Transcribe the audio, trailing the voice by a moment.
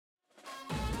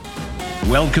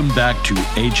Welcome back to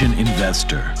Agent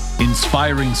Investor,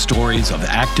 inspiring stories of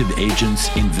active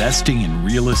agents investing in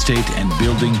real estate and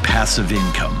building passive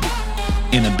income.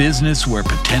 In a business where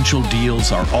potential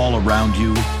deals are all around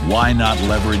you, why not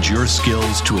leverage your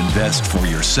skills to invest for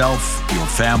yourself, your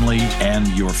family, and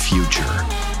your future?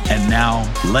 And now,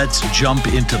 let's jump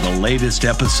into the latest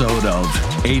episode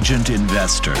of Agent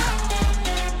Investor.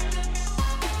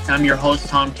 I'm your host,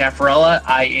 Tom Caffarella.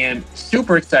 I am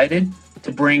super excited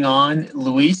to bring on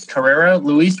Luis Carrera.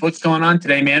 Luis, what's going on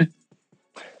today, man?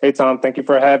 Hey, Tom. Thank you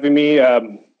for having me.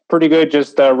 Pretty good.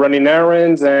 Just running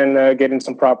errands and getting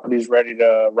some properties ready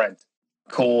to rent.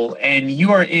 Cool. And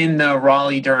you are in the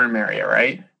Raleigh-Durham area,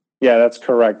 right? Yeah, that's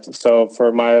correct. So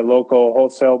for my local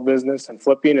wholesale business and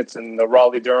flipping, it's in the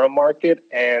Raleigh-Durham market.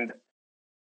 And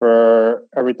for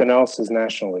everything else is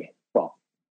nationally. Well,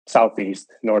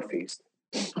 southeast, northeast.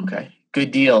 Okay.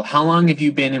 Good deal. How long have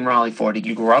you been in Raleigh for? Did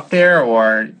you grow up there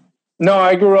or? No,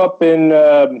 I grew up in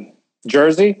New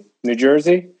Jersey,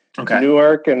 Okay.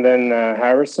 Newark, and then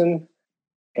Harrison.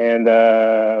 And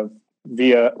I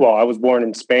was born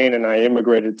in Spain and I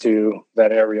immigrated to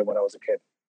that area when I was a kid.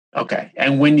 Okay.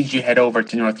 And when did you head over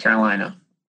to North Carolina?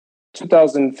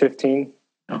 2015.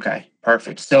 Okay.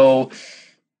 Perfect. So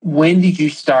when did you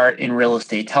start in real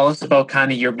estate? Tell us about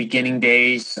kind of your beginning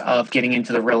days of getting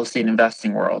into the real estate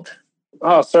investing world.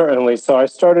 Oh, certainly. So I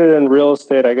started in real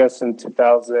estate, I guess, in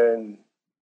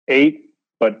 2008,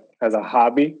 but as a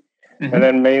hobby. Mhm. And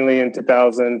then mainly in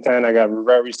 2010, I got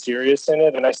very serious in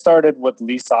it. And I started with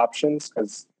lease options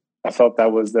because I felt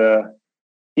that was the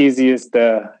easiest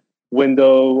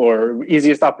window or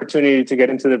easiest opportunity to get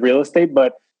into the real estate.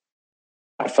 But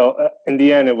I felt in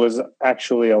the end, it was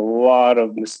actually a lot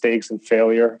of mistakes and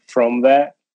failure from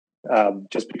that,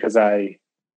 just because I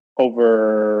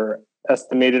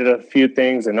overestimated a few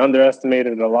things and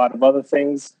underestimated a lot of other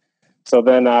things. So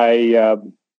then I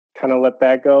kind of let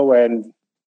that go and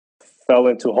fell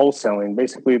into wholesaling,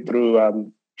 basically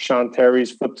through Sean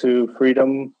Terry's Flip to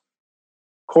Freedom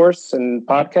course and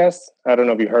podcast. I don't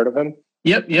know if you heard of him.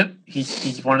 Yep.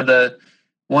 He's one of the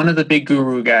big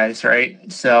guru guys,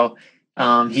 right? So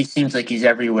he seems like he's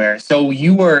everywhere. So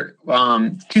you were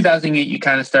 2008. You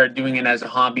kind of started doing it as a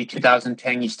hobby.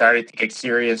 2010, you started to get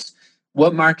serious.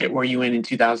 What market were you in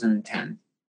 2010?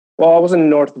 Well, I was in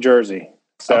North Jersey,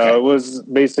 so Okay. It was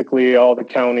basically all the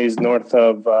counties north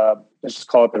of let's just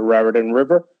call it the Raritan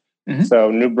River. Mhm. So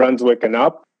New Brunswick and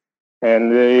up,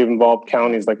 and they involved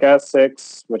counties like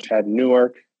Essex, which had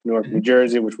Newark, New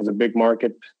Jersey, which was a big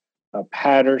market,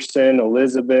 Patterson,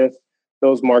 Elizabeth,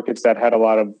 those markets that had a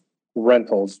lot of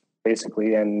rentals,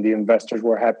 basically, and the investors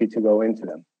were happy to go into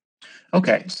them.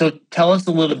 Okay. So tell us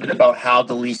a little bit about how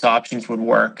the lease options would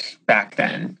work back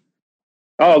then.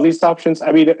 Oh, lease options.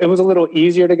 I mean, it was a little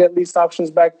easier to get lease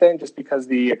options back then just because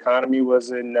the economy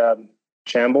was in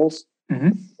shambles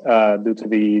due to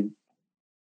the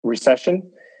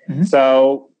recession. Mhm.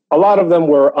 So a lot of them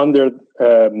were under,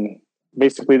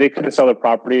 basically, they couldn't sell their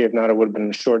property. If not, it would have been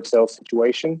a short sale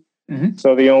situation. Mhm.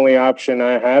 So the only option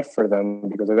I had for them,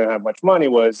 because I didn't have much money,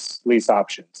 was lease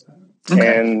options.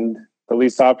 Okay. And the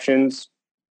lease options,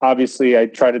 obviously, I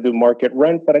tried to do market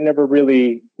rent, but I never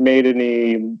really made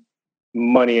any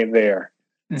money there.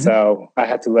 Mhm. So I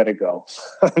had to let it go,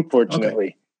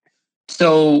 unfortunately.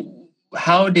 So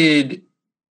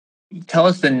tell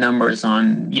us the numbers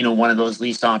on, one of those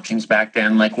lease options back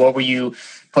then? Like what were you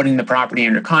putting the property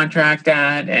under contract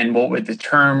at and what were the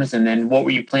terms? And then what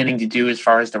were you planning to do as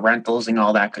far as the rentals and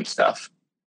all that good stuff?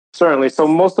 Certainly. So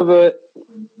most of it,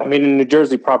 I mean, in New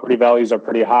Jersey, property values are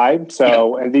pretty high.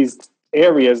 So, and these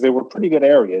areas, they were pretty good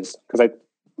areas because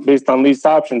based on lease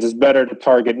options, it's better to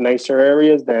target nicer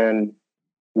areas than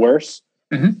worse.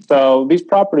 Mhm. So these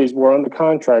properties were under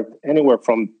contract anywhere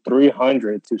from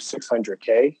 300 to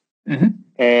 600K. Mhm.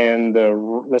 And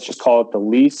let's just call it the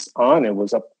lease on it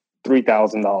was up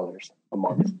 $3,000 a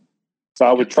month. So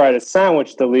I would try to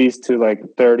sandwich the lease to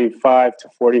like 35 to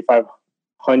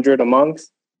 4,500 a month.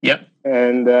 Yep.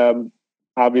 And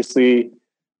obviously,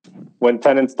 when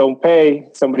tenants don't pay,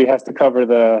 somebody has to cover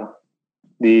the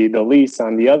lease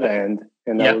on the other end,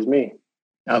 and that was me.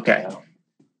 Okay.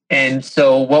 And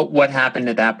so what happened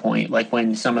at that point? Like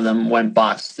when some of them went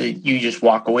bust, did you just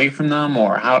walk away from them,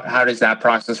 or how does that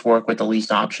process work with the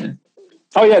lease option?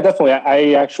 Oh yeah, definitely.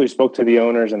 I actually spoke to the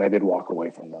owners and I did walk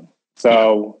away from them.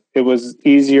 So it was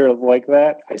easier like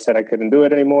that. I said I couldn't do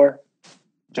it anymore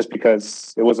just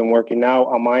because it wasn't working out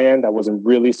on my end. I wasn't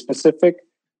really specific,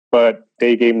 but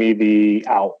they gave me the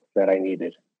out that I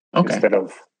needed instead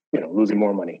of, losing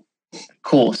more money.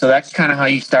 Cool. So that's kind of how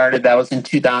you started. That was in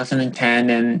 2010.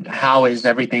 And how has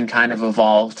everything kind of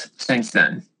evolved since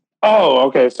then? Oh,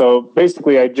 okay. So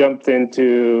basically, I jumped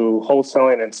into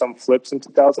wholesaling and some flips in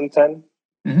 2010,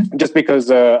 just because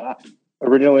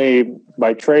originally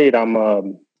by trade I'm a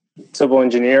civil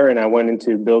engineer, and I went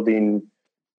into building,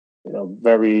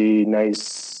 very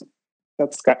nice,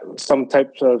 some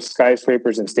types of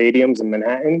skyscrapers and stadiums in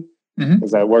Manhattan,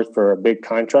 because I worked for a big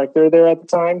contractor there at the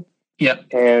time. Yeah,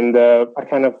 and I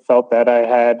kind of felt that I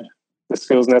had the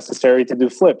skills necessary to do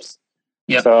flips.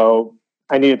 Yeah. So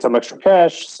I needed some extra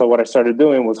cash. So what I started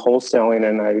doing was wholesaling,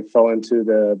 and I fell into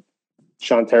the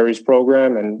Sean Terry's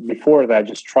program. And before that,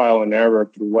 just trial and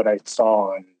error through what I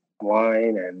saw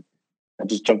online, and I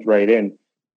just jumped right in.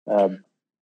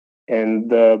 And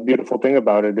the beautiful thing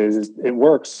about it is it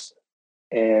works.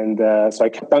 And so I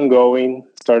kept on going,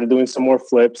 started doing some more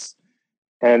flips.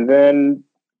 And then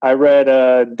I read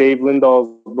Dave Lindahl's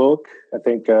book, I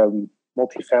think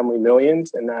Multifamily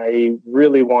Millions, and I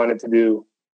really wanted to do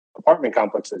apartment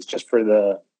complexes just for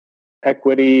the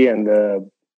equity and to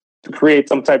create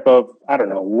some type of,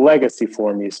 legacy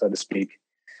for me, so to speak.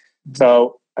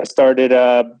 So I started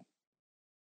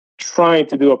trying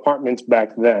to do apartments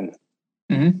back then.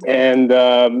 And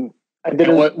I did.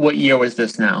 What year was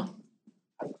this now?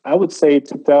 I would say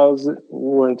 2000.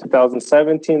 We're in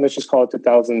 2017. Let's just call it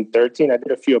 2013. I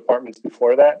did a few apartments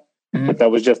before that, but that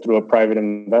was just through a private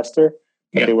investor.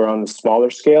 They were on the smaller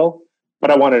scale,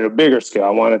 but I wanted a bigger scale.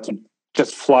 I wanted to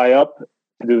just fly up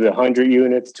to do the 100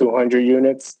 units, 200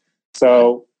 units.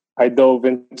 So I dove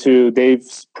into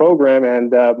Dave's program,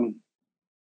 and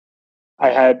I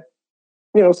had,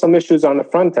 some issues on the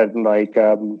front end, like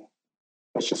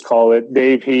let's just call it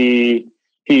Dave.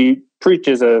 He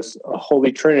preaches a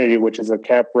holy trinity, which is a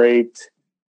cap rate,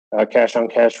 cash on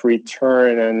cash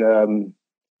return, and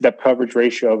debt coverage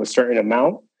ratio of a certain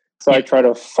amount. So I try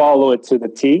to follow it to the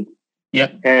T. Yeah.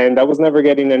 And I was never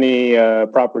getting any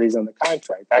properties on the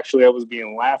contract. Actually, I was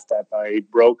being laughed at by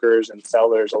brokers and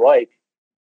sellers alike.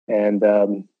 And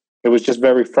it was just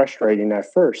very frustrating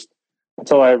at first,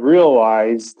 until I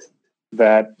realized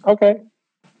that, okay,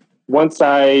 once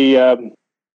I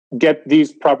get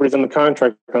these properties on the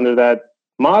contract under that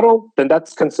model, then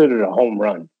that's considered a home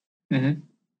run.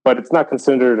 But it's not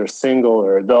considered a single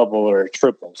or a double or a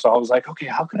triple. So I was like, okay,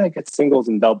 how could I get singles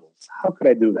and doubles? How could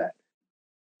I do that?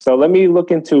 So let me look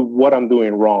into what I'm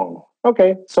doing wrong.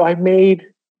 Okay, so I made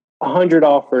 100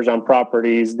 offers on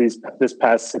properties this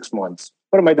past 6 months.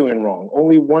 What am I doing wrong?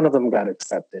 Only one of them got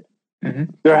accepted.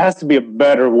 There has to be a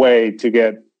better way to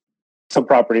get some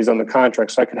properties on the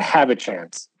contract so I could have a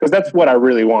chance, because that's what I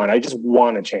really want. I just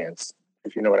want a chance,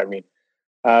 if you know what I mean.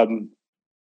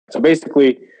 So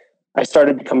basically, I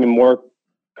started becoming more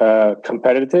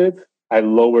competitive. I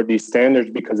lowered these standards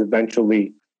because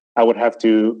eventually I would have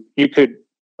to,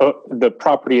 the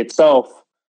property itself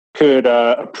could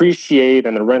appreciate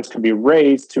and the rents could be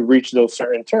raised to reach those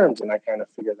certain terms. And I kind of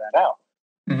figured that out.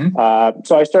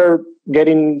 So I started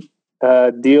getting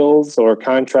deals or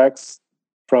contracts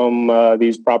from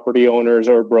these property owners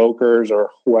or brokers or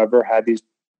whoever had these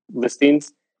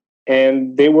listings.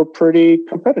 And they were pretty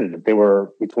competitive. They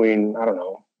were between,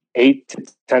 8 to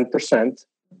 10%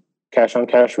 cash on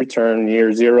cash return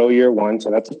year 0, year 1. So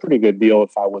that's a pretty good deal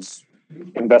if I was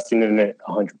investing in it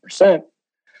 100%.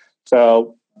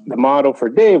 So the model for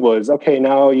Dave was, okay,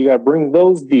 now you got to bring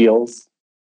those deals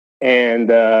and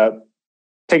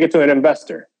take it to an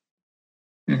investor.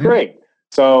 Great.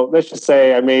 So let's just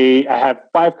say I have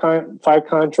five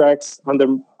contracts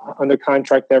under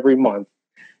contract every month.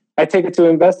 I take it to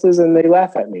investors and they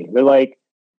laugh at me. They're like,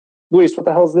 Luis, what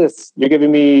the hell is this? You're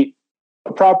giving me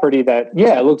a property that,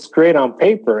 it looks great on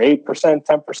paper, 8%,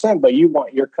 10%, but you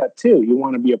want your cut too. You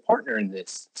want to be a partner in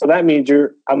this. So that means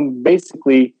I'm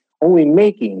basically only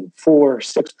making 4,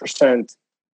 6%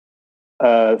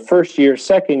 first year,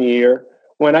 second year,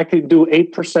 when I could do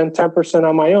 8%, 10%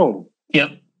 on my own.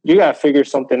 Yep. You got to figure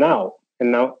something out.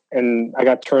 And I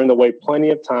got turned away plenty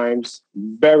of times,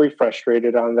 very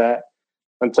frustrated on that,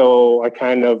 until I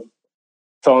kind of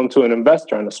fell into an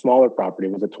investor on a smaller property.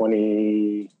 It was a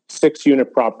 26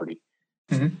 unit property.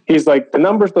 He's like, the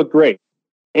numbers look great.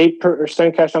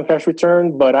 8% cash on cash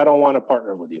return, but I don't want to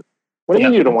partner with you. What do you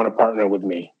mean you don't want to partner with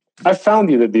me? I found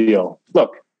you the deal.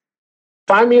 Look,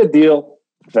 find me a deal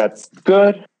that's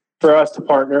good for us to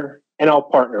partner, and I'll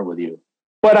partner with you.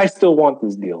 But I still want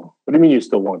this deal. What do you mean you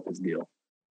still want this deal?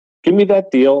 Give me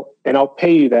that deal and I'll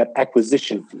pay you that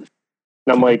acquisition fee.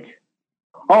 And I'm like,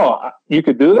 oh, you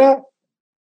could do that?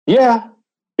 Yeah,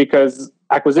 because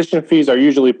acquisition fees are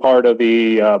usually part of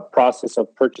the process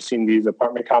of purchasing these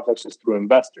apartment complexes through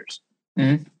investors.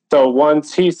 So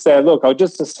once he said, "Look, I'll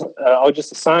just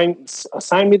assign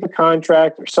me the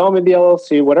contract or sell me the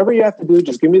LLC, whatever you have to do,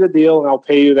 just give me the deal and I'll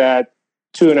pay you that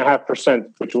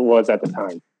 2.5%, which it was at the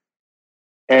time."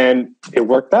 And it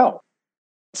worked out.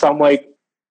 So I'm like,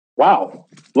 wow,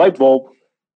 light bulb.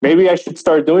 Maybe I should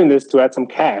start doing this to add some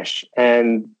cash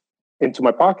and into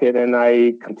my pocket. And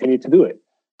I continued to do it.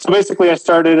 So basically, I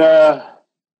started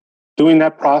doing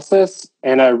that process,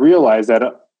 and I realized that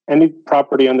any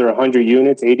property under 100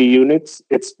 units, 80 units,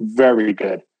 it's very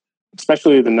good,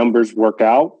 especially if the numbers work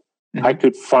out. Mm-hmm. I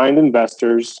could find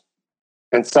investors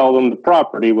and sell them the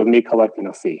property with me collecting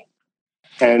a fee.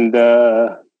 And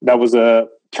that was a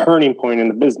turning point in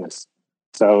the business.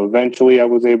 So eventually I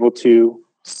was able to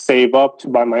save up to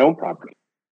buy my own property.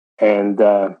 And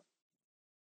I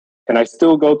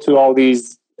still go to all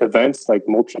these events, like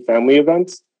multifamily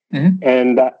events. Mm-hmm.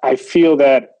 And I feel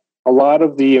that a lot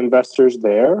of the investors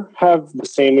there have the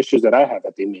same issues that I have,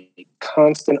 that they make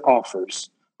constant offers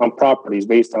on properties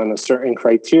based on a certain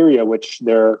criteria, which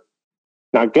they're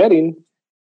not getting.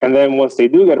 And then once they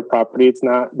do get a property, it's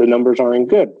not, the numbers aren't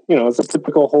good. You know, it's a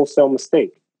typical wholesale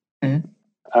mistake. Mm-hmm.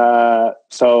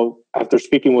 So after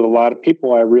speaking with a lot of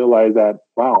people, I realized that,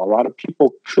 wow, a lot of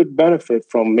people could benefit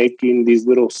from making these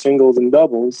little singles and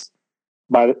doubles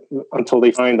until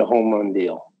they find a home run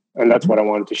deal. And that's what I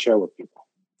wanted to share with people.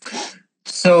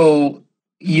 So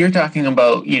you're talking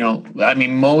about,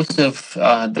 most of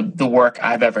the work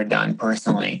I've ever done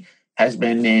personally has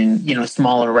been in,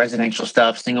 smaller residential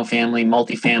stuff, single family,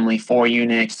 multifamily, 4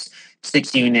 units,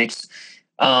 6 units.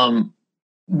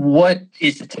 What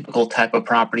is the typical type of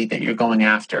property that you're going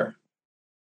after?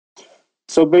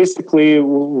 So basically,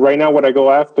 right now, what I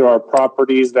go after are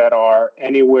properties that are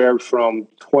anywhere from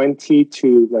 20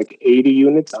 to like 80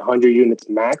 units, 100 units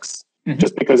max, mm-hmm.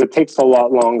 just because it takes a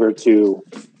lot longer to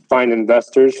find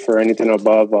investors for anything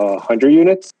above 100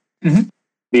 units. Mm-hmm.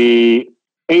 The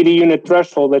 80 unit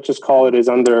threshold, let's just call it, is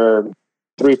under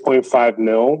 3.5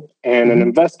 mil. And mm-hmm. an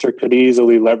investor could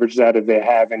easily leverage that if they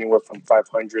have anywhere from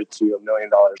 $500 to $1 million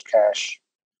cash.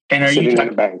 And sitting in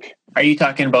the bank. Are you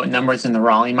talking about numbers in the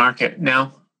Raleigh market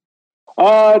now?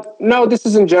 No, this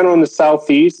is in general in the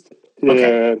Southeast.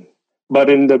 Okay. But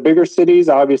in the bigger cities,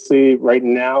 obviously, right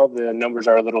now, the numbers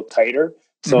are a little tighter.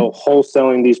 So mm-hmm.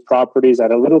 wholesaling these properties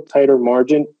at a little tighter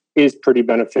margin is pretty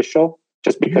beneficial,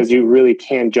 just because mm-hmm. you really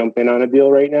can't jump in on a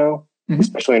deal right now, mm-hmm.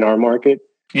 especially in our market,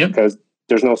 because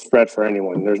there's no spread for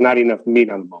anyone. There's not enough meat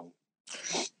on the bone.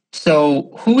 So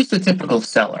who's the typical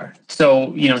seller?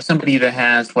 So, somebody that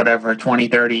has whatever, 20,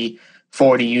 30,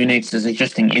 40 units, is it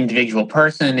just an individual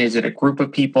person? Is it a group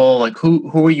of people? Like who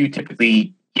are you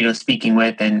typically, speaking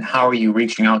with, and how are you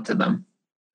reaching out to them?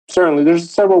 Certainly, there's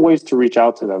several ways to reach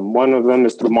out to them. One of them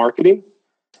is through marketing.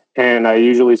 And I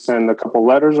usually send a couple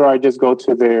letters, or I just go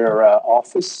to their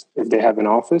office, if they have an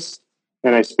office,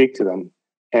 and I speak to them.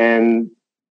 And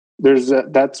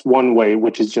that's one way,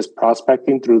 which is just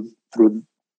prospecting through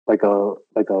like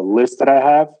a list that I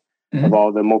have mm-hmm. of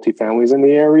all the multifamilies in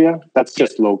the area. That's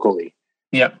just locally.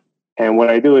 Yep. And what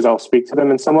I do is I'll speak to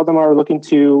them, and some of them are looking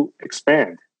to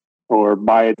expand or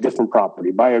buy a different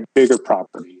property, buy a bigger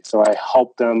property. So I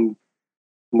help them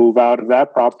move out of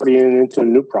that property and into a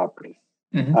new property.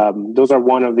 Mm-hmm. Those are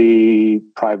one of the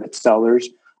private sellers.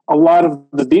 A lot of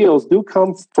the deals do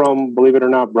come from, believe it or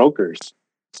not, brokers.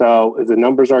 So if the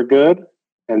numbers are good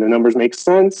and the numbers make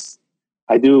sense,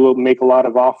 I do make a lot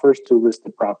of offers to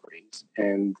listed properties.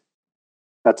 And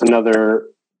that's another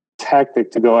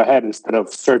tactic to go ahead instead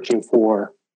of searching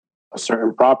for a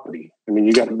certain property. I mean,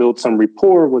 you got to build some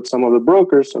rapport with some of the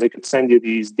brokers so they could send you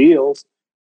these deals.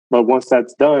 But once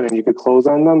that's done and you could close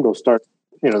on them, they'll start,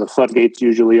 the floodgates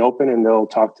usually open, and they'll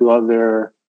talk to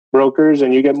other brokers,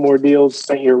 and you get more deals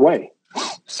sent your way.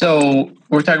 So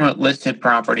we're talking about listed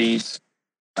properties.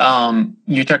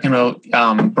 You're talking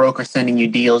about brokers sending you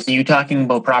deals. Are you talking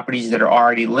about properties that are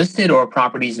already listed, or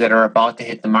properties that are about to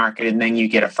hit the market and then you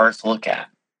get a first look at?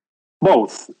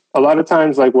 Both. A lot of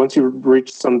times, like once you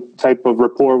reach some type of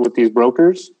rapport with these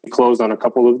brokers, you close on a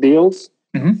couple of deals,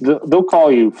 mm-hmm. they'll call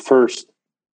you first,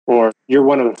 or you're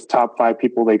one of the top 5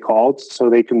 people they called, so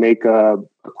they can make a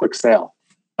quick sale.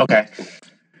 Okay.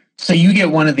 So you get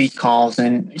one of these calls,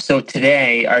 and so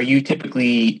today, are you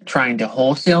typically trying to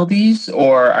wholesale these,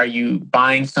 or are you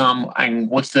buying some? And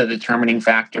what's the determining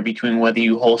factor between whether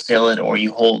you wholesale it or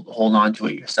you hold on to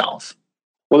it yourself?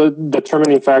 Well, the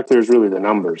determining factor is really the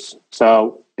numbers.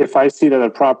 So if I see that a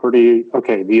property,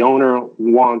 okay, the owner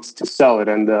wants to sell it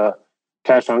and the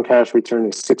cash-on-cash return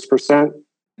is 6%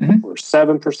 mm-hmm. or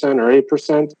 7% or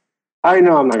 8%, I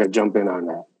know I'm not going to jump in on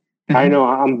that. Mm-hmm. I know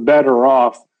I'm better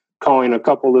off calling a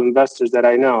couple of investors that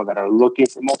I know that are looking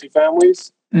for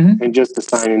multifamilies and just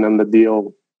assigning them the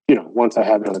deal, once I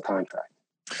have it on the contract.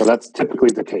 So that's typically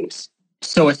the case.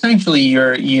 So essentially,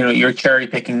 you're cherry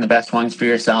picking the best ones for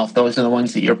yourself. Those are the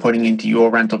ones that you're putting into your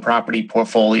rental property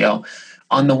portfolio.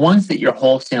 On the ones that you're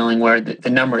wholesaling, where the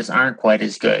numbers aren't quite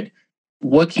as good,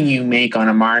 what can you make on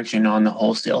a margin on the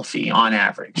wholesale fee on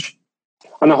average?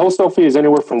 On the wholesale fee is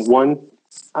anywhere from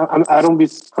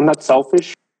I'm not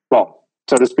selfish, well,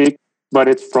 so to speak, but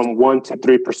it's from 1% to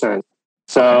 3%.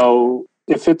 So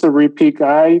if it's a repeat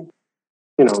guy,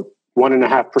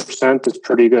 1.5% is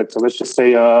pretty good. So let's just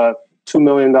say a $2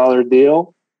 million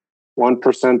deal.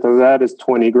 1% of that is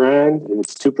 20 grand, and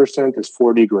it's 2% is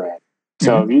 40 grand.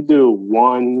 So if you do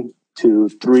 1 to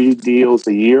 3 deals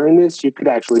a year in this, you could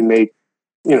actually make,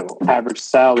 average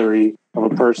salary of a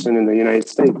person in the United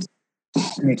States.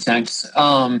 Makes sense.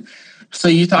 So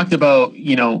you talked about,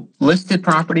 listed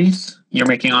properties. You're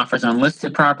making offers on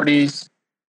listed properties.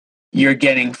 You're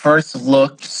getting first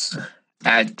looks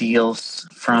at deals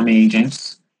from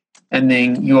agents, and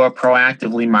then you are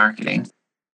proactively marketing.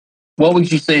 What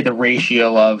would you say the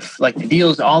ratio of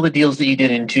all the deals that you did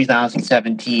in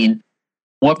 2017,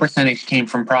 what percentage came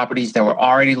from properties that were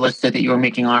already listed that you were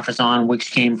making offers on,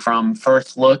 which came from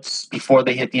first looks before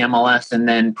they hit the MLS, and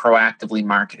then proactively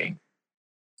marketing?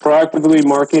 Proactively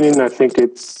marketing, I think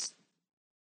it's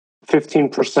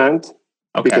 15%,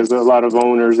 because a lot of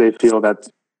owners, they feel that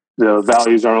the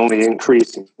values are only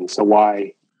increasing. So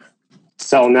why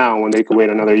sell now when they could wait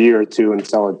another year or two and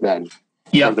sell it then?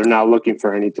 Yeah, they're not looking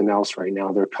for anything else right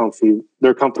now. They're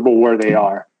comfortable where they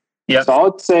are. Yeah. So I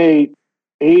would say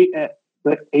 80%,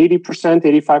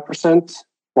 85%.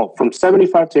 Well, from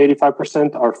 75 to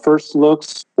 85% are first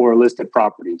looks for listed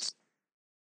properties.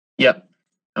 Yep.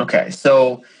 Okay.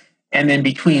 So, and then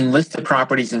between listed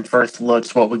properties and first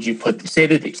looks, what would you put? Say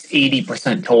that it's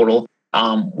 80% total.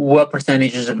 What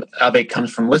percentages of it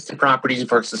comes from listed properties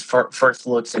versus first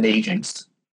looks and agents?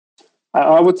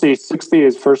 I would say 60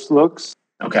 is first looks.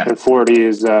 Okay. And 40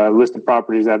 is listed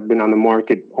properties that have been on the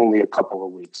market only a couple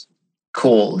of weeks.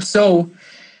 Cool. So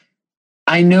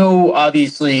I know,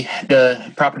 obviously,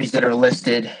 the properties that are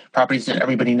listed, properties that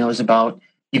everybody knows about,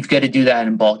 you've got to do that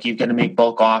in bulk. You've got to make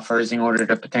bulk offers in order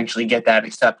to potentially get that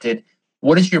accepted.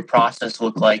 What does your process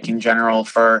look like in general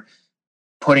for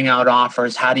putting out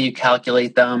offers? How do you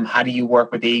calculate them? How do you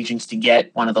work with agents to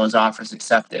get one of those offers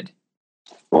accepted?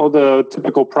 Well, the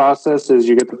typical process is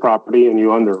you get the property and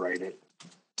you underwrite it.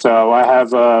 So I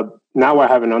have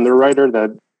an underwriter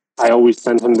that I always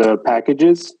send him the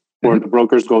packages, or the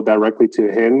brokers go directly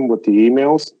to him with the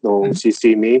emails. They'll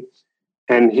CC me,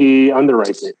 and he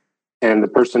underwrites it. And the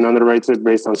person underwrites it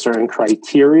based on certain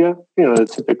criteria, the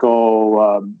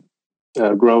typical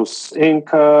gross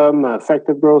income,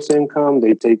 effective gross income.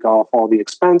 They take off all the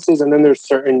expenses, and then there's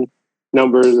certain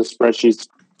numbers the spreadsheet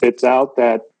spits out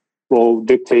that will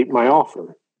dictate my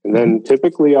offer. And then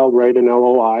typically I'll write an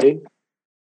LOI,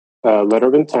 letter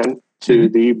of intent, to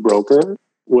the broker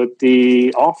with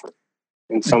the offer.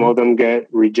 And some of them get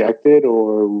rejected,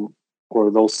 or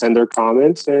they'll send their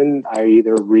comments, and I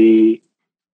either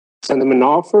send them an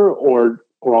offer or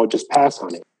I'll just pass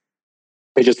on it.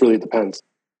 It just really depends.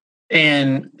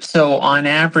 And so on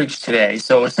average today,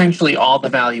 so essentially all of the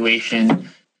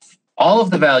valuation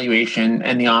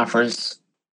and the offers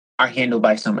are handled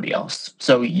by somebody else.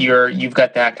 So you've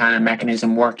got that kind of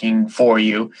mechanism working for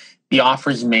you. The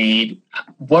offers made,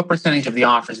 what percentage of the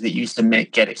offers that you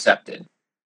submit get accepted?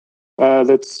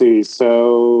 Let's see.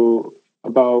 So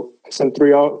we send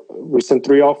 3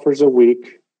 offers a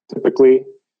week typically.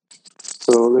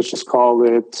 So let's just call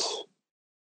it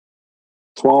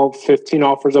 12, 15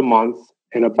 offers a month,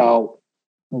 and about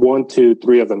 1 to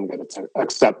 3 of them get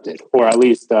accepted, or at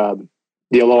least the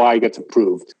LOI gets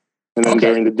approved. And then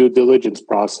during the due diligence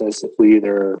process, if we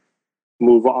either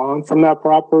move on from that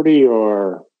property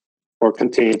or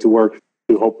continue to work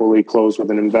to hopefully close with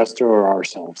an investor or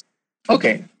ourselves.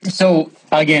 Okay. So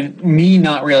again, me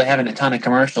not really having a ton of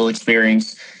commercial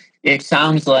experience, it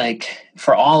sounds like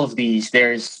for all of these,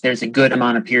 there's a good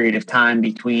amount of period of time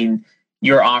between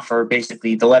your offer,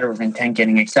 basically the letter of intent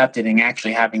getting accepted, and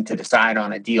actually having to decide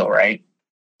on a deal, right?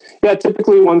 Yeah,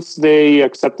 typically once they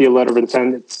accept the letter of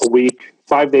intent, it's a week,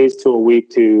 5 days to a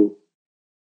week to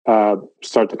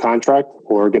start the contract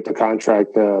or get the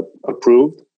contract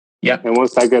approved. Yeah. And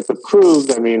once that gets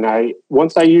approved,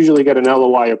 once I usually get an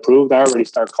LOI approved, I already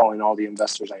start calling all the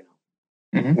investors I know.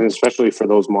 And especially for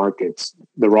those markets,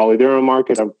 the Raleigh-Durham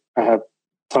market, I have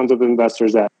tons of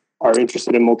investors that are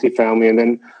interested in multifamily. And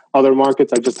then other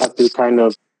markets, I just have to kind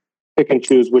of pick and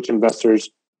choose which investors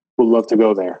would love to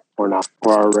go there or not,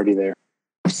 or are already there.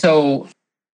 So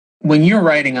when you're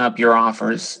writing up your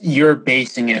offers, you're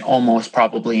basing it almost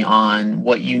probably on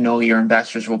what you know your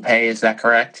investors will pay. Is that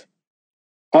correct?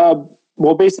 Well,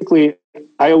 basically,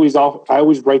 I always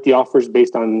write the offers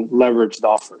based on leveraged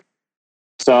offer.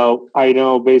 So I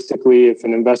know basically if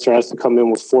an investor has to come in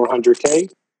with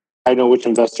 400K, I know which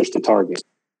investors to target.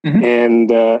 Mm-hmm. And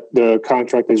the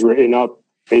contract is written up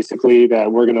basically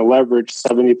that we're going to leverage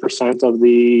 70% of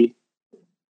the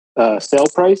sale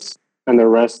price, and the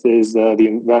rest is the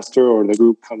investor or the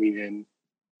group coming in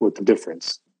with the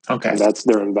difference. Okay. And that's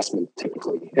their investment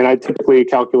typically. And I typically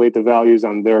calculate the values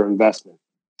on their investment.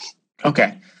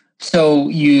 Okay. So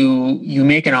you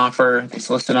make an offer that's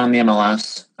listed on the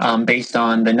MLS based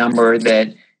on the number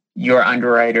that your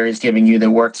underwriter is giving you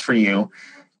that works for you.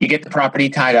 You get the property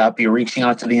tied up. You're reaching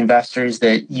out to the investors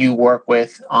that you work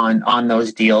with on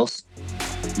those deals.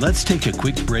 Let's take a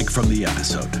quick break from the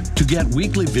episode. To get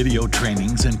weekly video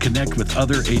trainings and connect with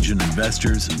other agent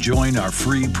investors, join our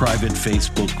free private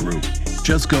Facebook group.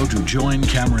 Just go to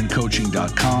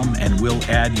joincameroncoaching.com and we'll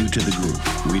add you to the group.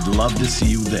 We'd love to see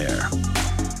you there.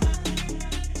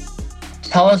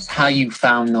 Tell us how you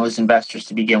found those investors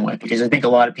to begin with, because I think a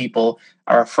lot of people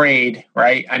are afraid,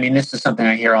 right? I mean, this is something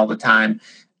I hear all the time.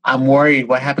 I'm worried,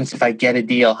 what happens if I get a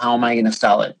deal? How am I going to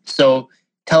sell it? So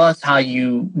tell us how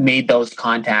you made those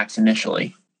contacts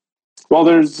initially. Well,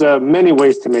 there's many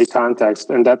ways to make contacts,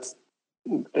 and that's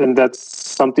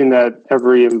something that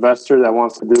every investor that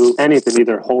wants to do anything,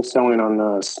 either wholesaling on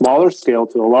a smaller scale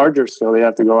to a larger scale, they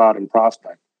have to go out and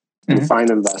prospect and find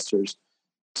investors.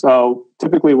 So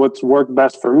typically what's worked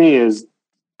best for me is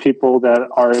people that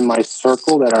are in my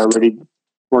circle that I already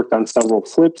worked on several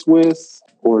flips with,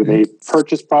 or they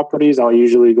purchase properties. I'll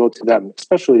usually go to them,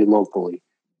 especially locally.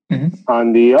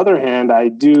 On the other hand, I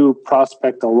do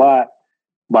prospect a lot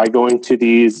by going to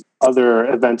these other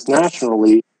events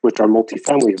nationally, which are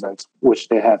multifamily events, which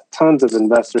they have tons of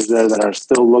investors there that are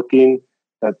still looking,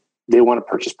 that they want to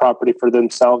purchase property for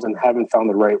themselves and haven't found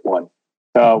the right one.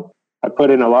 So I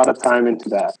put in a lot of time into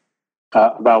that,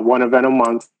 about one event a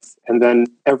month. And then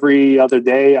every other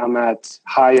day I'm at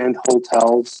high-end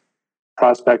hotels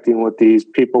prospecting with these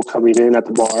people coming in at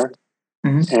the bar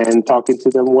and talking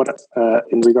to them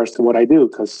in regards to what I do.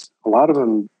 Because a lot of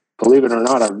them, believe it or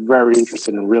not, are very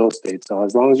interested in real estate. So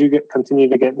as long as you continue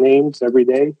to get names every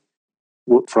day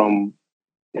from,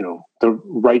 the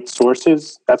right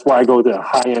sources, that's why I go to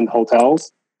high-end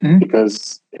hotels,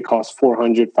 because it costs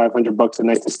 $400, $500 a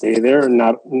night to stay there, and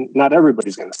not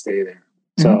everybody's going to stay there.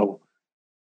 So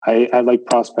I like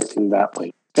prospecting that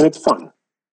way, and it's fun.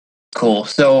 Cool.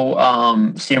 So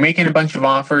so you're making a bunch of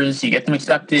offers, you get them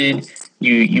accepted,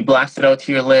 you blast it out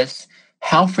to your list.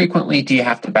 How frequently do you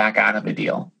have to back out of a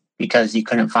deal because you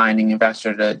couldn't find an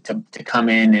investor to come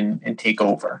in and take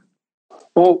over?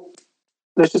 Well,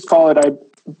 let's just call it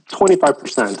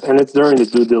 25%, and it's during the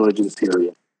due diligence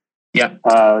period. Yeah.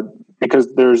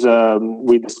 Because there's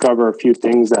we discover a few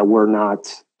things that were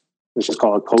not, let's just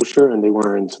call it kosher, and they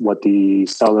weren't what the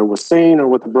seller was saying or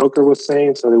what the broker was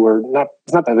saying. So they were not,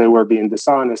 it's not that they were being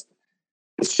dishonest.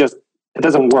 It's just, it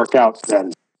doesn't work out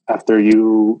then. After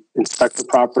you inspect the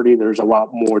property, there's a lot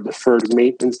more deferred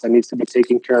maintenance that needs to be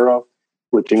taken care of,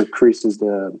 which increases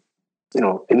the,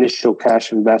 initial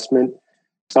cash investment.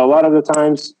 So a lot of the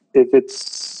times, if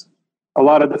it's a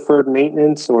lot of deferred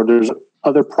maintenance or there's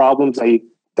other problems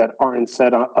that aren't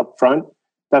set up front,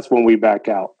 that's when we back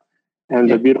out. And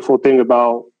the beautiful thing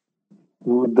about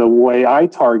the way I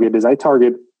target is I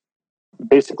target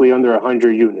basically under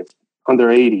 100 units, under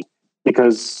 80,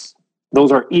 because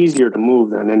those are easier to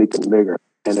move than anything bigger.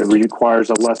 And it requires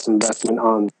a less investment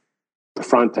on the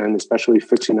front end, especially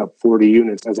fixing up 40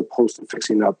 units as opposed to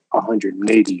fixing up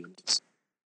 180 units.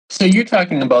 So you're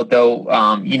talking about, though,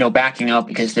 backing out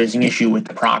because there's an issue with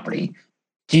the property.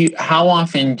 How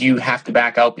often do you have to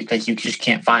back out because you just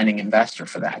can't find an investor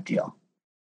for that deal?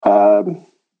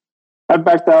 I've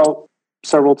backed out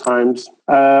several times.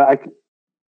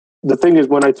 The thing is,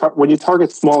 when you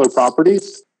target smaller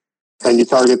properties and you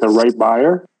target the right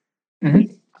buyer,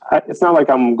 it's not like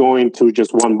I'm going to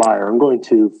just one buyer. I'm going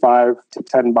to 5 to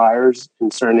 10 buyers in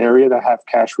a certain area that have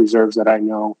cash reserves that I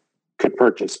know could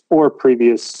purchase, or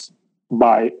previous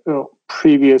investors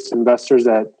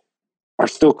that are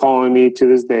still calling me to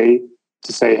this day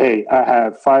to say, hey, I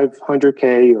have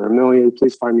 $500K or $1 million,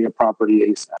 please find me a property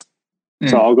ASAP.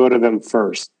 So I'll go to them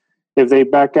first. If they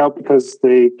back out because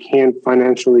they can't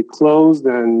financially close,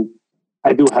 then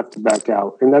I do have to back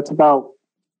out. And that's about,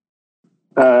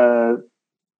 the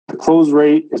close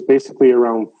rate is basically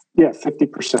around,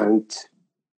 50%,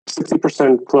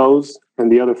 60% close,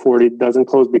 and the other 40 doesn't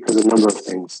close because of a number of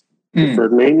things.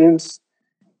 Deferred maintenance,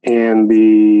 and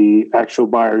the actual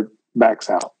buyer backs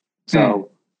out.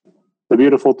 So the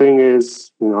beautiful thing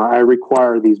is, I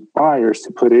require these buyers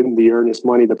to put in the earnest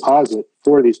money deposit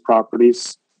for these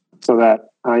properties so that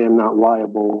I am not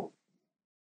liable.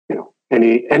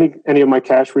 Any of my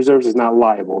cash reserves is not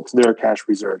liable. It's their cash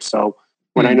reserves. So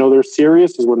when I know they're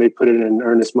serious is when they put in an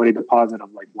earnest money deposit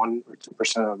of like 1 or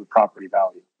 2% of the property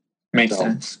value. Makes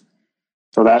sense.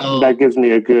 So that gives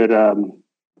me a good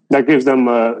that gives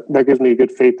me a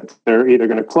good faith that they're either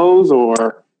going to close,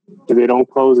 or if they don't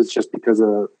close, it's just because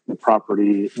the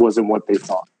property wasn't what they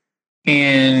thought.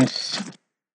 And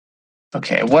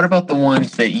okay, what about the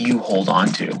ones that you hold on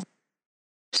to?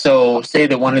 So say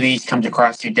that one of these comes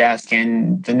across your desk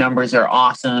and the numbers are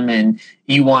awesome and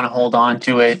you want to hold on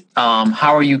to it.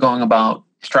 How are you going about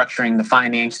structuring the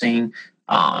financing,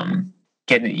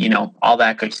 getting, all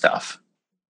that good stuff?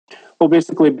 Well,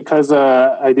 basically, because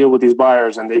I deal with these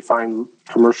buyers and they find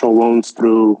commercial loans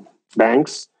through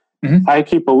banks, I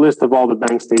keep a list of all the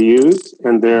banks they use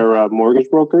and their mortgage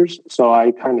brokers. So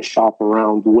I kind of shop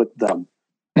around with them.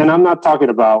 And I'm not talking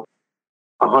about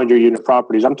 100-unit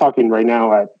properties. I'm talking right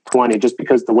now at 20, just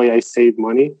because the way I save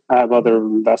money, I have other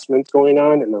investments going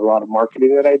on and a lot of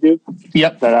marketing that I do.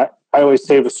 Yep. That I always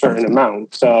save a certain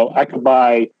amount. So I could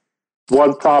buy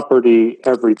one property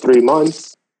every 3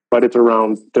 months, but it's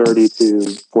around 30 to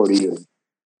 40 units.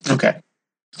 Okay.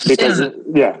 Because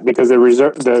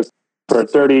for a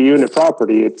 30-unit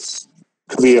property,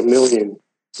 could be $1 million,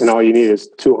 and all you need is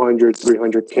 200,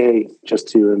 300K just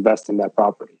to invest in that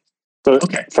property. So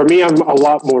for me, I'm a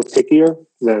lot more pickier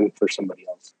than for somebody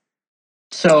else.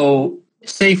 So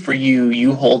say for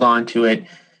you hold on to it.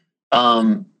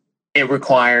 It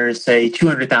requires, say,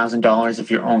 $200,000 of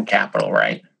your own capital,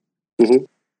 right? Mm-hmm.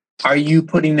 Are you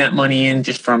putting that money in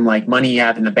just from like money you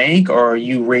have in the bank, or are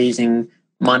you raising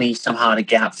money somehow to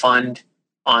gap fund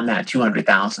on that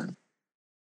 $200,000?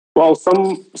 Well,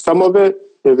 some of it,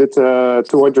 if it's a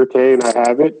 200K and I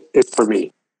have it, it's for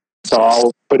me. So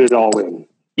I'll put it all in.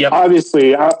 Yep.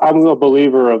 Obviously, I'm a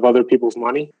believer of other people's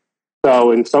money.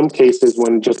 So in some cases,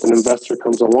 when just an investor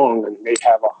comes along and they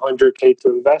have 100K to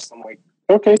invest, I'm like,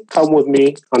 okay, come with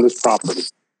me on this property.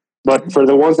 But for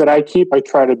the ones that I keep, I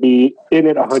try to be in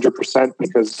it 100%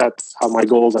 because that's how my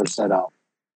goals are set out.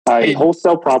 I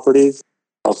wholesale properties,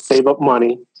 I'll save up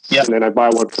money, and then I buy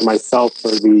one for myself for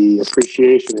the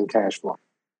appreciation and cash flow.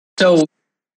 So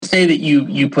say that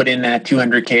you put in that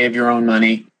 200K of your own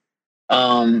money.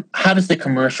 How does the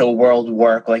commercial world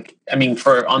work? Like, I mean,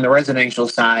 on the residential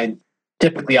side,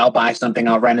 typically I'll buy something,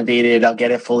 I'll renovate it, I'll get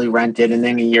it fully rented, and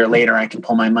then a year later I can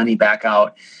pull my money back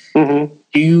out. Mm-hmm.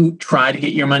 Do you try to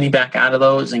get your money back out of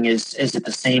those? And is it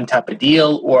the same type of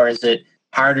deal, or is it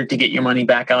harder to get your money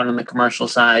back out on the commercial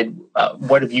side?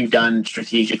 What have you done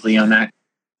strategically on that?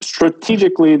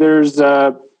 Strategically,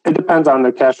 it depends on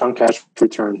the cash on cash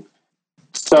return.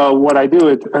 So what I do,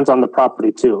 it depends on the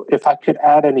property too. If I could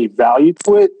add any value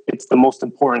to it, it's the most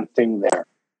important thing there.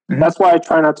 Mm-hmm. That's why I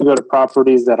try not to go to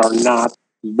properties that are not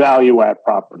value add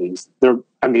properties. That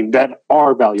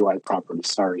are value add properties.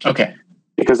 Sorry. Okay.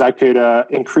 Because I could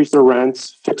increase the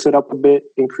rents, fix it up a bit,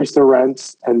 increase the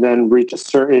rents, and then reach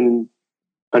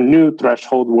a new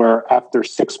threshold where after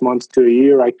 6 months to a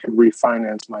year, I could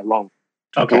refinance my loan.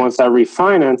 Okay. And once I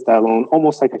refinance that loan,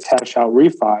 almost like a cash out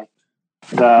refi,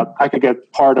 I could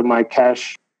get part of my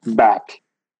cash back.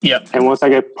 Yep. And once I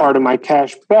get part of my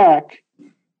cash back,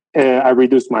 I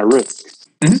reduce my risk.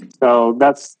 Mm-hmm. So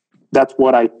that's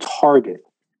what I target.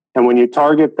 And when you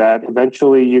target that,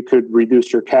 eventually you could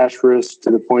reduce your cash risk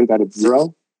to the point that it's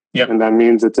zero. Yep. And that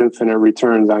means it's infinite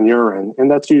returns on your end.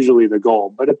 And that's usually the goal,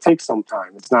 but it takes some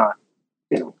time. It's not,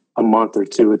 a month or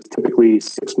two. It's typically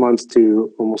 6 months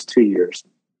to almost 2 years,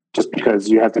 just because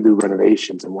you have to do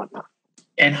renovations and whatnot.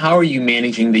 And how are you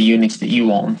managing the units that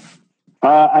you own?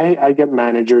 I get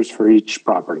managers for each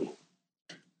property.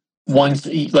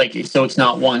 So it's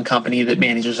not one company that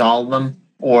manages all of them,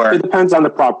 or it depends on the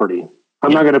property.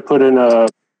 I'm not going to put in a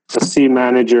C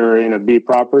manager in a B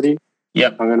property.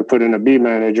 Yep. I'm going to put in a B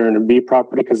manager in a B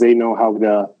property because they know how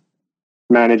to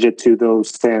manage it to those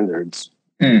standards.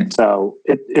 So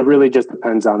it really just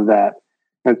depends on that.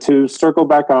 And to circle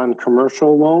back on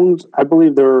commercial loans, I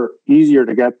believe they're easier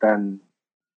to get than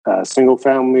single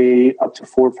family up to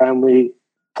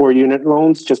 4-unit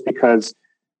loans, just because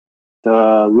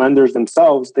the lenders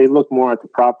themselves, they look more at the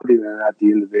property than at the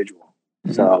individual.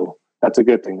 Mm-hmm. So that's a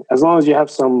good thing. As long as you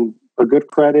have a good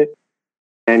credit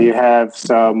and you have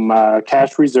some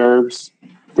cash reserves,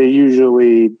 they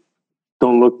usually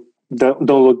don't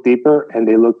look deeper, and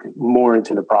they look more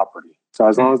into the property. So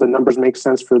as long as the numbers make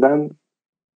sense for them,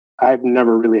 I've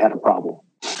never really had a problem.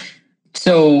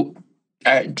 So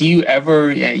do you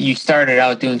ever, you started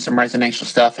out doing some residential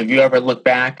stuff. Have you ever looked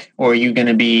back, or are you going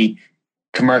to be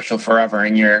commercial forever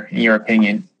in your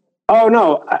opinion? Oh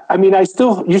no. I mean, I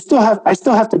still have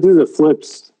to do the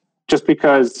flips just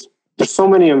because there's so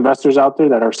many investors out there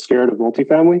that are scared of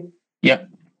multifamily. Yep.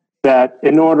 That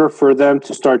in order for them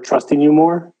to start trusting you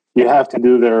more, you have to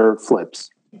do their flips.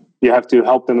 You have to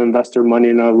help them invest their money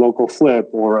in a local flip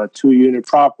or a 2-unit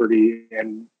property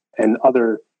and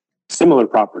other similar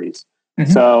properties.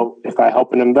 Mm-hmm. So if I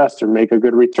help an investor make a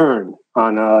good return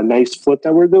on a nice flip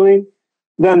that we're doing,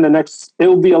 then it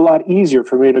will be a lot easier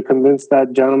for me to convince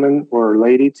that gentleman or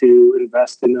lady to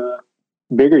invest in a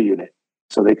bigger unit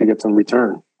so they could get some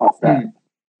return off that.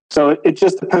 So it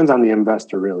just depends on the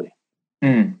investor, really.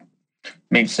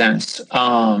 Makes sense.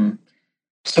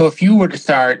 So if you were to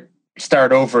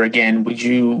start over again, would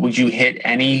you hit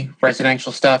any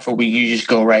residential stuff, or would you just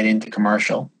go right into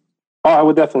commercial? Oh, I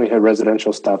would definitely hit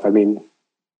residential stuff. I mean,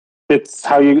 it's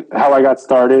how I got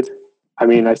started. I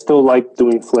mean, I still like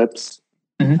doing flips.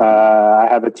 Mm-hmm. I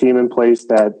have a team in place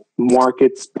that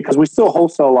markets, because we still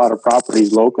wholesale a lot of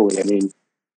properties locally. I mean,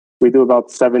 we do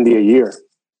about 70 a year,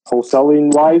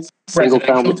 wholesaling wise, single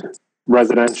family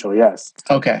residential. Yes.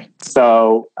 Okay.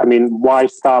 So, I mean, why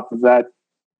stop that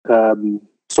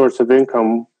source of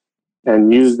income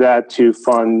and use that to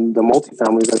fund the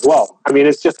multifamilies as well? I mean,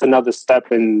 it's just another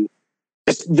step in.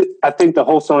 I think the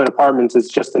wholesaling apartments is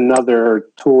just another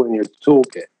tool in your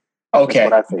toolkit. Okay.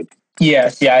 That's what I think.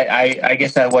 Yes. Yeah. I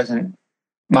guess that wasn't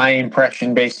my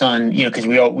impression based on, because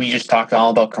we just talked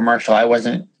all about commercial. I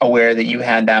wasn't aware that you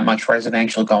had that much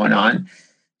residential going on.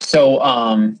 So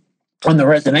on the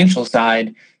residential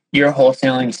side, you're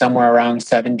wholesaling somewhere around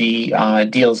 70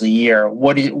 deals a year.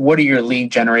 What are your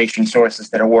lead generation sources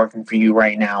that are working for you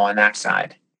right now on that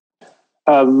side?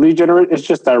 Lead generate, it's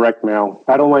just direct mail.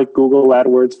 I don't like Google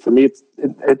AdWords. For me,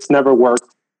 it's never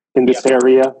worked in this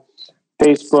area.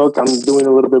 Facebook, I'm doing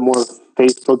a little bit more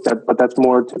Facebook, but that's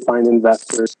more to find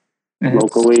investors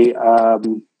locally.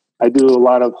 I do a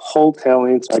lot of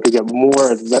wholesaling so I could get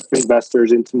more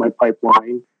investors into my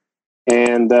pipeline.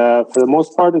 And for the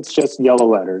most part, it's just yellow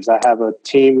letters. I have a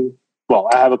team. Well,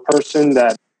 I have a person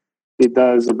that he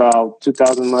does about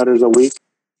 2,000 letters a week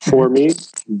for me,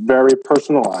 very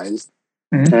personalized.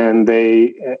 And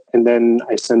then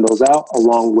I send those out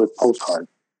along with postcards.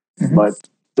 But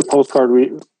the postcard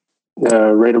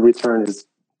rate of return is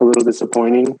a little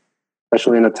disappointing,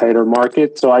 especially in a tighter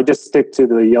market. So I just stick to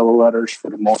the yellow letters for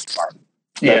the most part.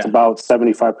 That's about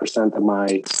 75% of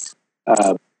my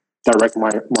direct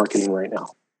marketing right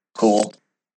now. Cool.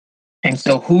 And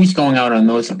so who's going out on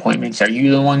those appointments? Are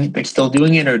you the one that's still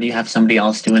doing it, or do you have somebody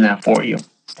else doing that for you?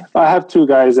 I have 2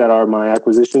 guys that are my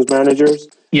acquisitions managers.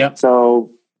 Yeah. So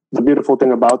the beautiful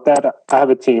thing about that, I have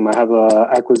a team. I have a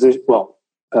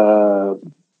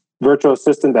virtual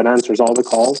assistant that answers all the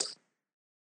calls.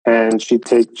 And she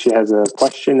has a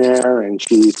questionnaire and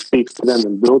she speaks to them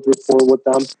and builds rapport with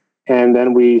them. And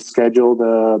then we schedule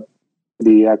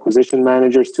the acquisition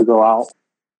managers to go out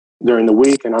during the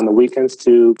week and on the weekends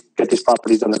to get these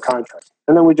properties under contract.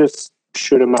 And then we just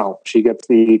shoot them out. She gets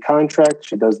the contract.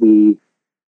 She does the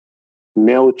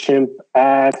MailChimp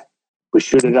ad. We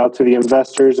shoot it out to the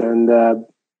investors and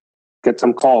get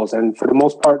some calls. And for the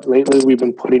most part, lately, we've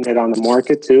been putting it on the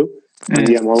market too, on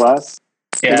the MLS.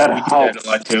 Yeah, that helps. That a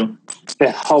lot too.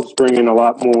 It helps bring in a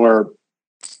lot more,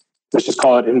 let's just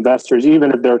call it investors,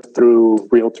 even if they're through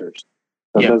realtors.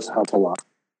 That does help a lot.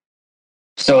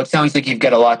 So it sounds like you've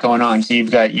got a lot going on. So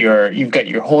you've got your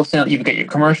wholesale, you've got your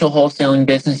commercial wholesaling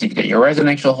business, you've got your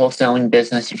residential wholesaling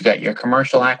business, you've got your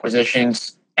commercial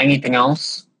acquisitions. Anything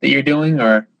else that you're doing,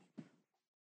 or?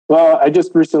 Well, I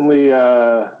just recently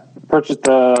purchased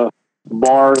a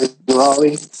bar in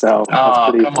Raleigh, so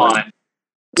that's pretty fun. On.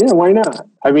 Yeah, why not?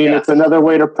 I mean, it's another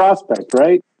way to prospect,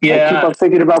 right? Yeah. I keep on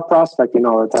thinking about prospecting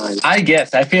all the time. I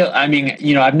guess.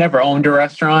 I've never owned a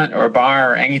restaurant or a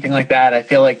bar or anything like that. I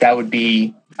feel like that would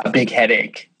be a big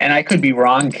headache. And I could be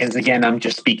wrong because, again, I'm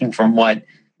just speaking from what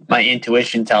my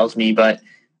intuition tells me. But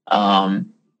I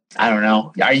don't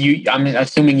know. I'm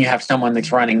assuming you have someone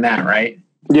that's running that, right?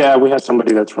 Yeah, we have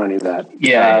somebody that's running that.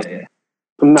 Yeah.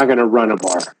 I'm not going to run a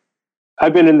bar.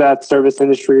 I've been in that service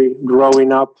industry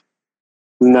growing up.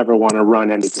 Never want to run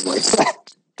anything like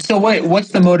that. So what's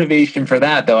the motivation for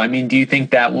that, though? I mean, do you think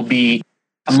that will be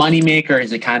a moneymaker?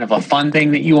 Is it kind of a fun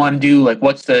thing that you want to do? Like,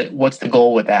 what's the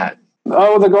goal with that?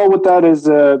 Oh, the goal with that is,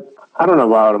 I don't know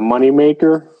about a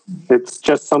moneymaker. It's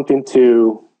just something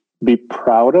to be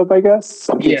proud of, I guess.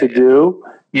 Something to do.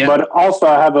 Yeah. But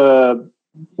also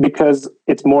because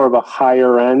it's more of a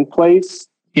higher end place.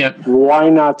 Yeah. Why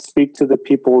not speak to the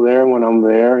people there when I'm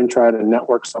there and try to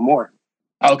network some more?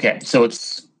 Okay, so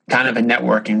it's kind of a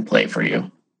networking play for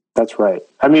you. That's right.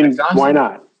 I mean, Awesome. Why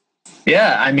not?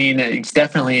 Yeah, I mean, it's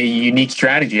definitely a unique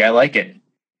strategy. I like it.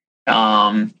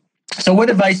 So what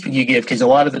advice would you give? Because a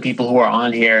lot of the people who are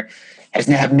on here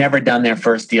have never done their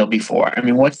first deal before. I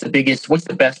mean, what's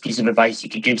the best piece of advice you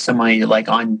could give somebody like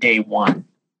on day one?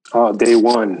 Oh, day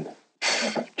one.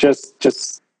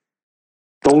 Just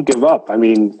don't give up. I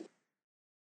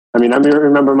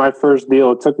remember my first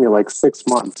deal, it took me like 6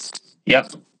 months.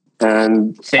 Yep.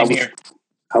 And Same here.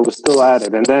 I was still at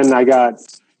it. And then I got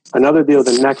another deal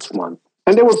the next month.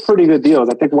 And they were pretty good deals.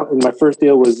 I think my first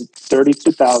deal was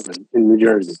 $32,000 in New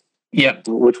Jersey. Yep.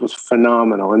 Which was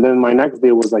phenomenal. And then my next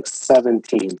deal was like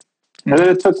 17. And then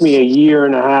it took me a year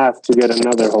and a half to get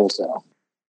another wholesale.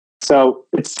 So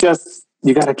it's just,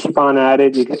 you got to keep on at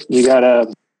it. You got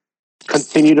to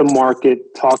continue to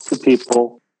market, talk to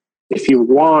people. If you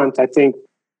want, I think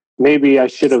maybe I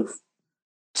should have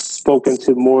spoken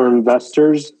to more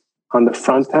investors on the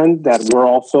front end that were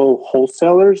also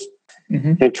wholesalers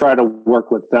and try to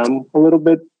work with them a little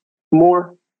bit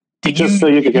more. Did you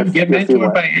get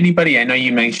mentored by anybody? I know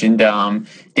you mentioned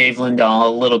Dave Lindahl a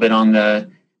little bit on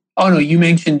the. Oh no, you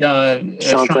mentioned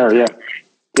Sean Terry,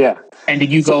 yeah. And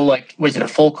did you go was it a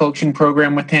full coaching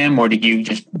program with him, or did you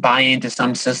just buy into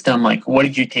some system? Like, what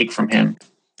did you take from him?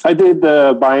 I did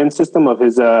the buy-in system of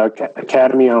his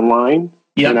academy online,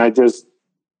 and I just,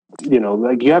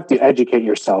 you have to educate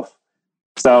yourself.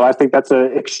 So I think that's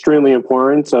extremely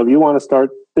important. So if you want to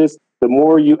start this, the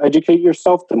more you educate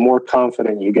yourself, the more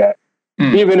confident you get.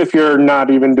 Even if you're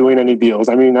not even doing any deals.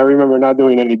 I mean, I remember not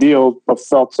doing any deals, but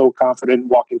felt so confident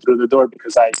walking through the door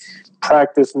because I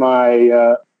practiced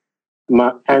my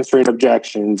answering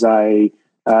objections. I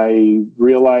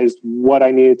realized what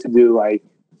I needed to do. I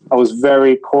was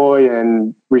very coy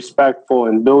and respectful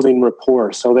and building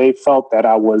rapport. So they felt that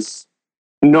I was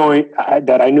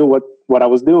that I knew what I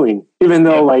was doing, even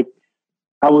though I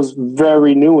was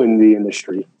very new in the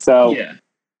industry. So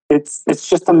it's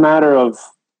just a matter of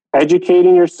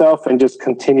educating yourself and just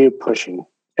continue pushing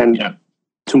and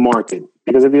to market,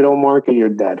 because if you don't market, you're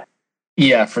dead.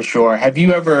 Yeah, for sure. Have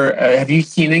you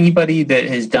seen anybody that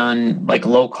has done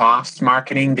low cost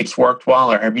marketing that's worked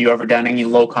well, or have you ever done any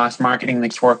low cost marketing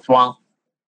that's worked well?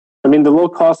 I mean, the low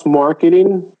cost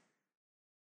marketing,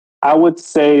 I would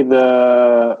say I'm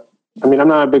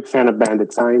not a big fan of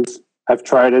bandit signs. I've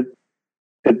tried it.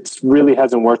 It really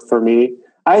hasn't worked for me.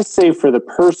 I say for the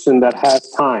person that has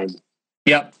time.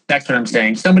 Yep, that's what I'm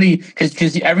saying. Somebody,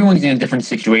 because everyone's in a different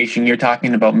situation. You're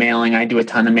talking about mailing. I do a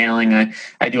ton of mailing.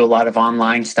 I do a lot of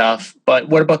online stuff. But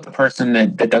what about the person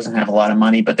that doesn't have a lot of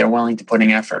money, but they're willing to put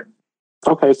in effort?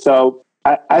 Okay, so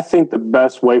I think the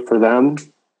best way for them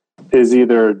is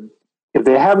either, if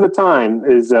they have the time,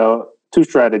 is two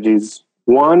strategies.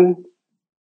 One,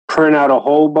 print out a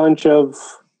whole bunch of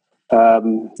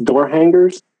door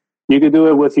hangers. You could do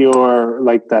it with your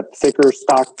that thicker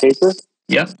stock paper.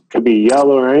 Yep. Could be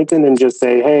yellow or anything, and just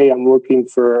say, "Hey, I'm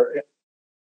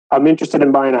interested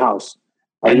in buying a house.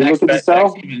 Are you looking to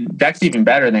sell?" That's even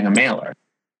better than a mailer.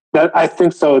 I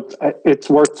think so. It's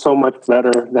worked so much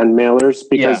better than mailers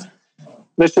because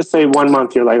let's just say 1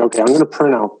 month you're like, okay, I'm going to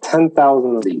print out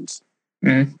 10,000 of these.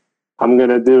 Mm-hmm. I'm going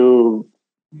to do,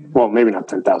 well, maybe not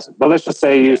 10,000, but let's just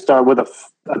say you start with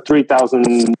a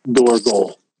 3,000 door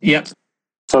goal. Yep.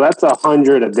 So that's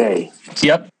 100 a day.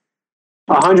 Yep.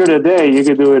 100 a day, you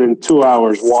could do it in 2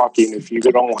 hours walking if you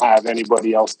don't have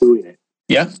anybody else doing it.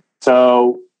 Yeah.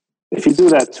 So if you do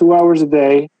that 2 hours a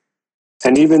day,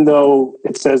 and even though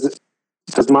it says,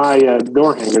 because my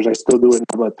door hangers, I still do it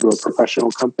now, but through a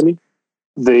professional company.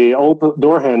 The old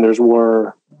door hangers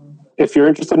were, if you're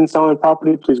interested in selling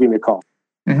property, please give me a call.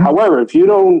 Mm-hmm. However, if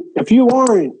you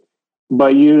aren't,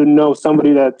 but you know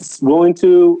somebody that's willing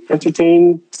to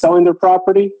entertain selling their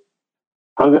property,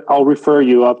 I'll refer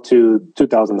you up to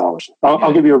 $2,000.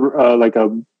 I'll give you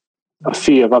a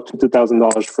fee of up to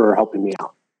 $2,000 for helping me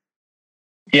out.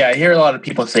 Yeah, I hear a lot of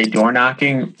people say door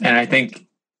knocking, and I think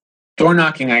door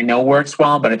knocking I know works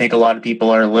well, but I think a lot of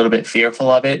people are a little bit fearful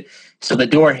of it. So the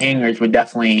door hangers would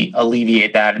definitely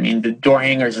alleviate that. I mean, the door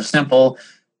hangers are simple.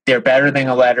 They're better than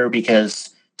a letter because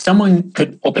someone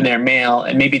could open their mail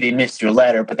and maybe they missed your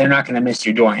letter, but they're not going to miss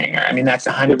your door hanger. I mean, that's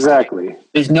 100%. Exactly.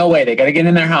 There's no way. They got to get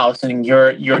in their house and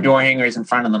your door hanger is in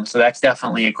front of them. So that's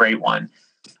definitely a great one.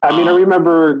 I mean, I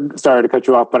remember, sorry to cut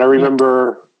you off, but I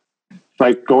remember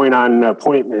going on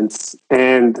appointments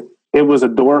and it was a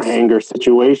door hanger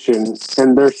situation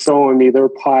and they're showing me their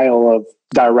pile of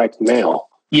direct mail.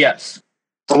 Yes.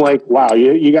 I'm like, wow,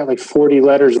 you got 40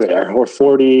 letters there or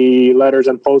 40 letters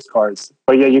and postcards.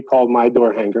 But yeah, you called my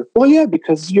door hanger. Well, yeah,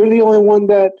 because you're the only one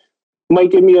that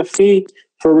might give me a fee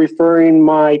for referring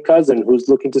my cousin who's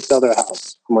looking to sell their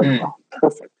house. I'm like, oh,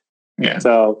 perfect. Yeah.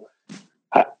 So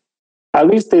at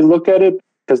least they look at it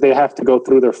because they have to go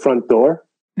through their front door.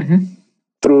 Mm-hmm.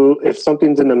 If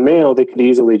something's in the mail, they could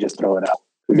easily just throw it out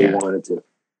if they wanted to.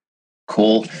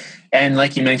 Cool. And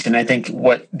like you mentioned, I think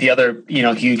what the other,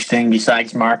 huge thing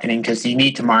besides marketing, because you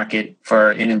need to market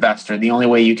for an investor. The only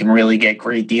way you can really get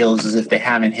great deals is if they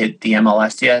haven't hit the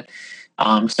MLS yet.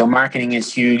 So marketing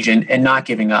is huge and not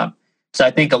giving up. So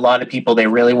I think a lot of people, they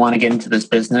really want to get into this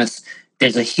business.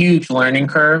 There's a huge learning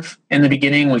curve in the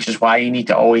beginning, which is why you need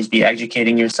to always be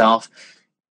educating yourself.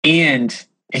 And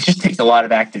it just takes a lot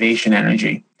of activation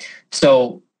energy.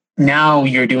 So now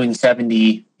you're doing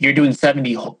 70,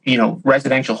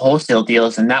 residential wholesale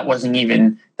deals. And that wasn't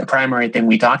even the primary thing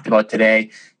we talked about today,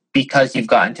 because you've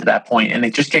gotten to that point, and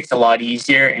it just gets a lot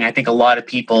easier. And I think a lot of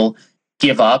people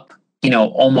give up,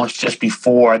 almost just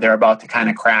before they're about to kind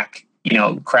of crack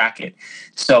it.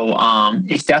 So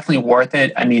it's definitely worth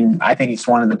it. I mean, I think it's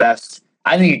one of the best.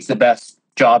 I think it's the best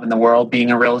job in the world, being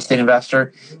a real estate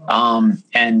investor.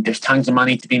 And there's tons of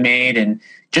money to be made, and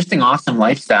just an awesome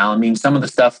lifestyle. I mean, some of the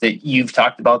stuff that you've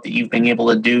talked about that you've been able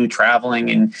to do,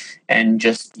 traveling and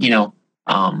just, kind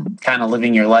of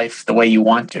living your life the way you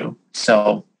want to.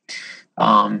 So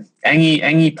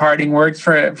any parting words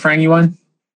for anyone?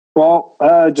 Well,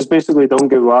 just basically don't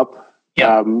give up.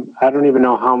 Yeah. I don't even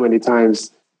know how many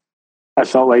times I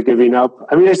felt like giving up.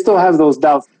 I mean, I still have those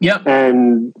doubts. Yep.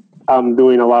 And I'm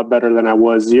doing a lot better than I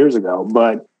was years ago,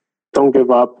 but don't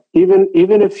give up. Even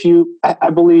if you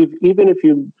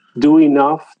do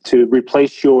enough to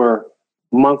replace your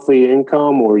monthly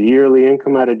income or yearly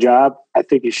income at a job, I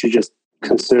think you should just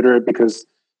consider it, because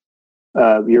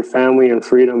your family and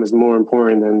freedom is more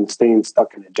important than staying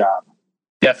stuck in a job.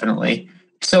 Definitely.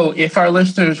 So if our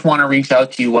listeners want to reach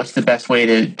out to you, what's the best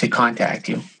way to contact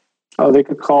you? Oh, they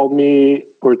could call me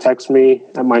or text me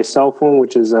at my cell phone,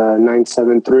 which is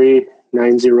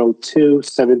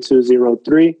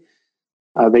 973-902-7203.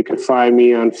 They could find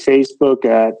me on Facebook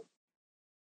at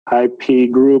IP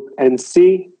Group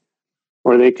NC,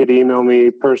 or they could email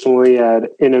me personally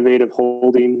at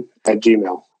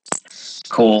innovativeholding@gmail.com.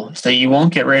 Cool. So you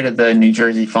won't get rid of the New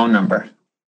Jersey phone number?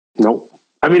 Nope.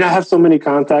 I mean, I have so many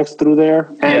contacts through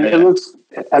there, and it looks,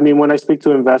 when I speak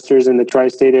to investors in the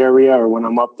tri-state area or when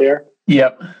I'm up there,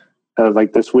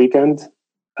 like this weekend,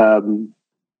 I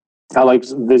like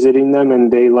visiting them,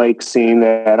 and they like seeing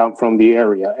that I'm from the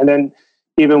area. And then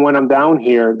even when I'm down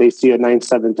here, they see a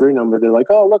 973 number. They're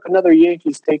like, oh, look, another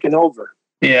Yankee's taking over.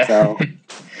 Yeah. So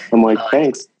I'm like,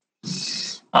 thanks.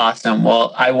 Awesome.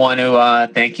 Well, I want to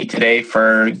thank you today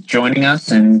for joining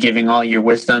us and giving all your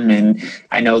wisdom, and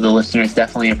I know the listeners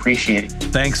definitely appreciate it.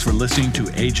 Thanks for listening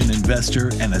to Agent Investor,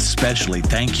 and especially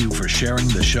thank you for sharing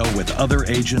the show with other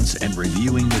agents and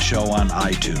reviewing the show on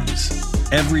iTunes.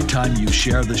 Every time you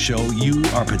share the show, you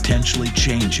are potentially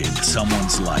changing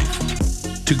someone's life.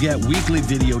 To get weekly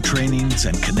video trainings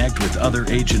and connect with other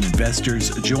agent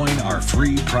investors, join our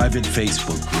free private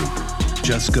Facebook group.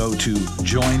 Just go to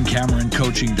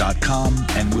joincameroncoaching.com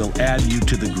and we'll add you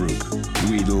to the group.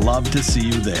 We'd love to see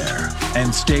you there.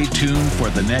 And stay tuned for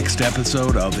the next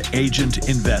episode of Agent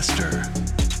Investor.